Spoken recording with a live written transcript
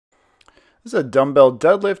This is a dumbbell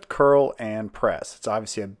deadlift, curl, and press. It's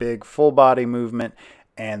obviously a big full body movement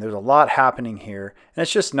and there's a lot happening here. And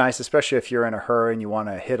it's just nice, especially if you're in a hurry and you want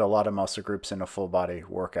to hit a lot of muscle groups in a full body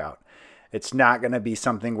workout. It's not going to be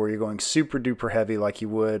something where you're going super duper heavy like you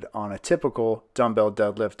would on a typical dumbbell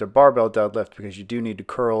deadlift or barbell deadlift, because you do need to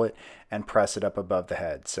curl it and press it up above the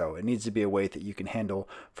head. So it needs to be a weight that you can handle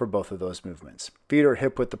for both of those movements. Feet are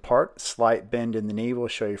hip width apart, slight bend in the knee. We'll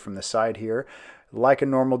show you from the side here. Like a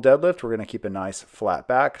normal deadlift, we're going to keep a nice flat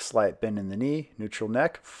back, slight bend in the knee, neutral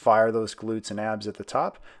neck, fire those glutes and abs at the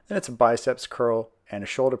top. Then it's a biceps curl and a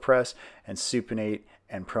shoulder press, and supinate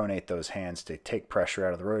and pronate those hands to take pressure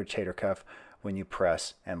out of the rotator cuff when you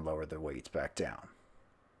press and lower the weights back down.